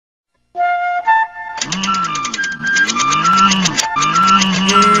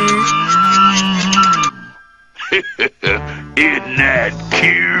Isn't that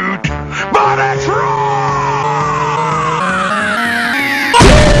cute? But it's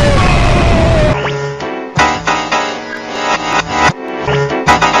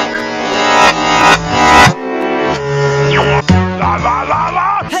La la la la!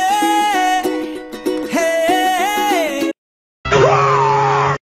 Hey! Hey!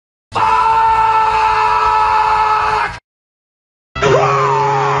 Rock! Fuck!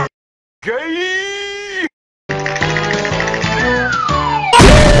 Rock! Gay!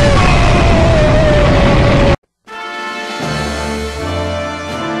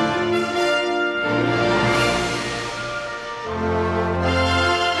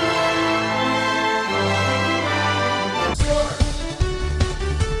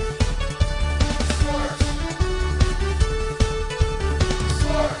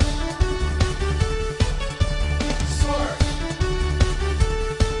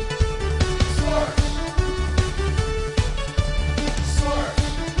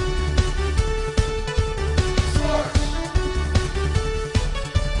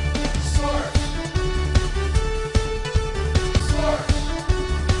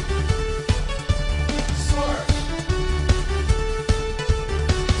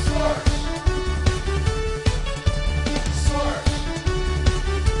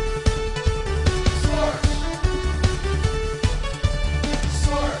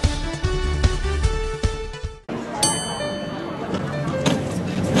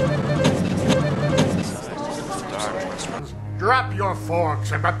 Drop your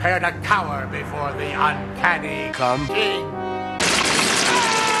forks and prepare to cower before the uncanny king.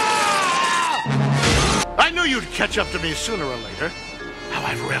 I knew you'd catch up to me sooner or later. How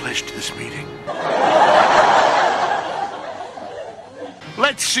I've relished this meeting.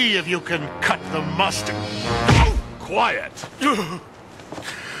 Let's see if you can cut the mustard. Quiet!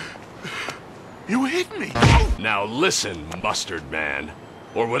 You hit me. Now listen, Mustard Man,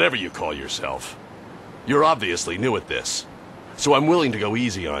 or whatever you call yourself. You're obviously new at this, so I'm willing to go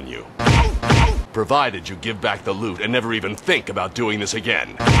easy on you. Provided you give back the loot and never even think about doing this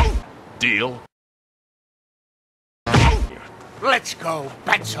again. Deal? Let's go,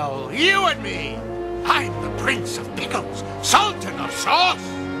 Betzel, you and me. I'm the Prince of Pickles, Sultan of Sauce.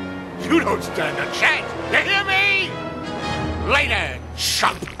 You don't stand a chance, you hear me? Later,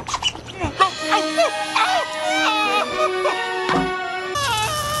 chump.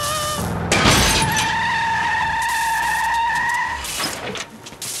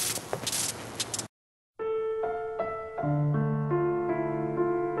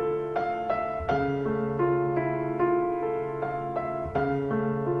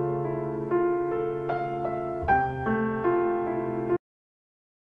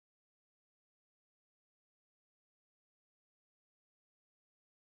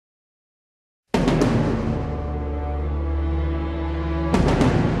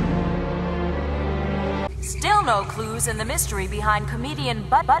 Still no clues in the mystery behind comedian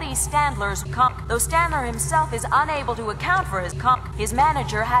Buddy Standler's conk. Though Standler himself is unable to account for his conk, his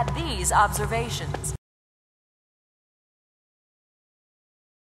manager had these observations.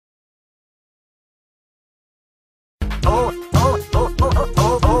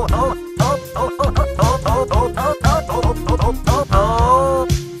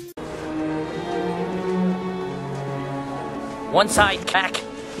 One side, cack.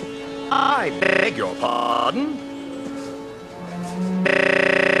 I beg your pardon?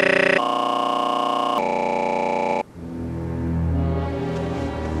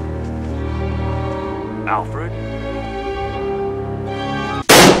 Alfred?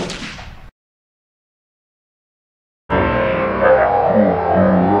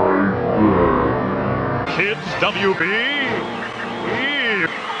 Kids, WB?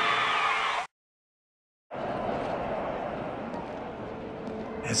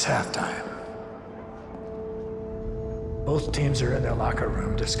 It's halftime. Both teams are in their locker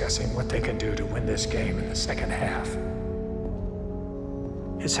room discussing what they can do to win this game in the second half.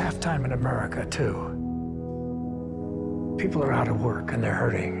 It's halftime in America, too. People are out of work and they're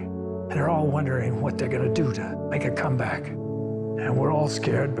hurting. And they're all wondering what they're gonna do to make a comeback. And we're all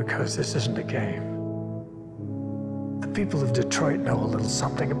scared because this isn't a game. The people of Detroit know a little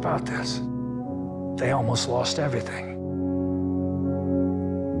something about this. They almost lost everything.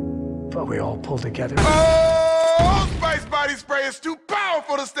 But we all pull together. Oh, Spice Body Spray is too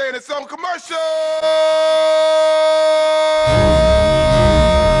powerful to stay in its own commercial!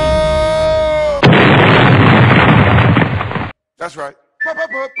 That's right.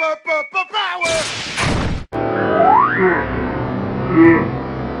 Power!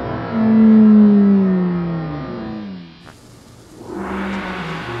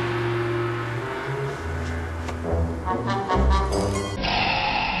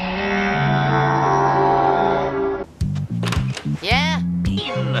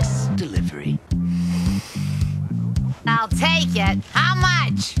 yet. How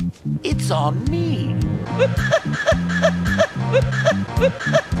much? It's on me.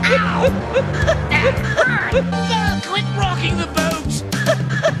 Ow! That hurt! Quit rocking the boat!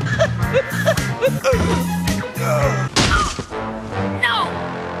 No!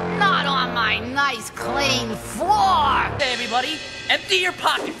 Not on my nice, clean floor! Hey, everybody, empty your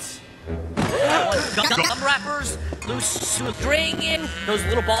pockets. I want gum wrappers, loose string in, those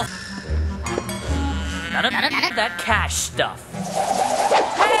little balls. None of that cash stuff.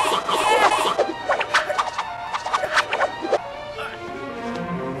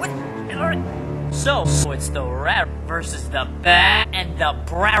 So it's the rat versus the bat and the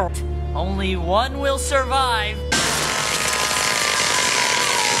brat. Only one will survive.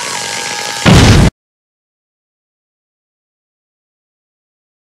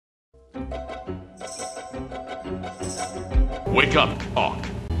 Wake up, talk.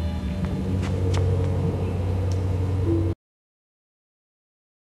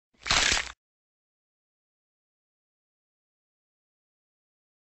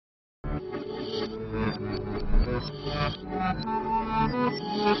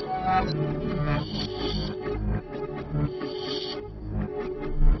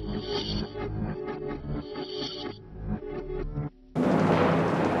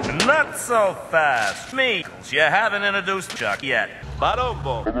 Not so fast. Me, you haven't introduced Chuck yet.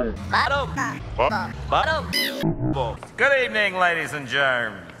 Barumbo. Good evening, ladies and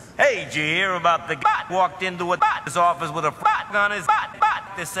germs. Hey, did you hear about the bot walked into a bot's office with a bot on his bot?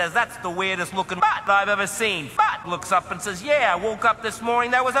 This says that's the weirdest looking bot I've ever seen. Bot looks up and says, yeah, I woke up this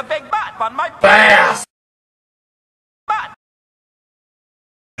morning, there was a big bot on my ass. Bot.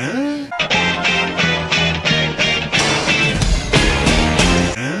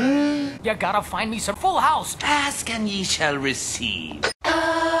 You gotta find me some Full House. Ask and ye shall receive.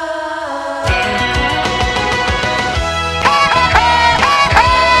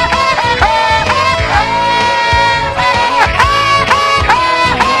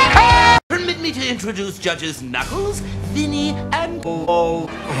 Permit me to introduce Judges Knuckles, Vinny, and Bo.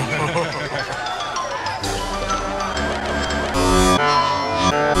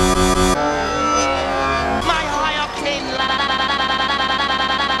 My high-octane laughing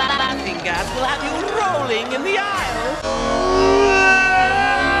gas will have you rolling in the aisle.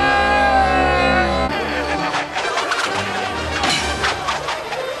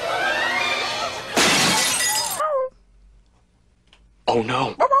 Oh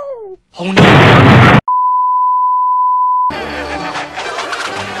no. Oh no.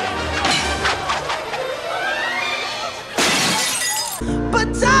 But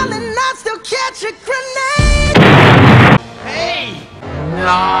darling, I still catch a grenade. Hey,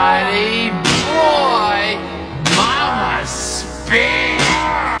 naughty boy, Mama spit.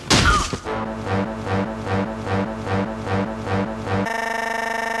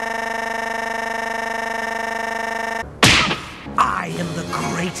 I am the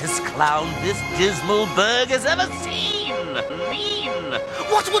greatest clown this dismal burg has ever seen. Mean.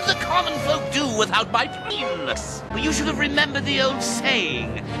 What would the common folk do without my meanness? Well, you should have remembered the old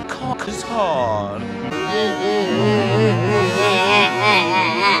saying, cock is hard.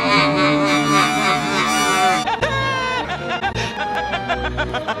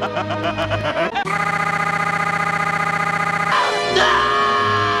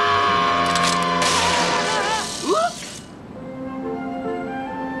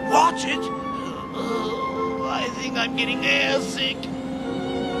 Watch it. Oh, I think I'm getting airsick.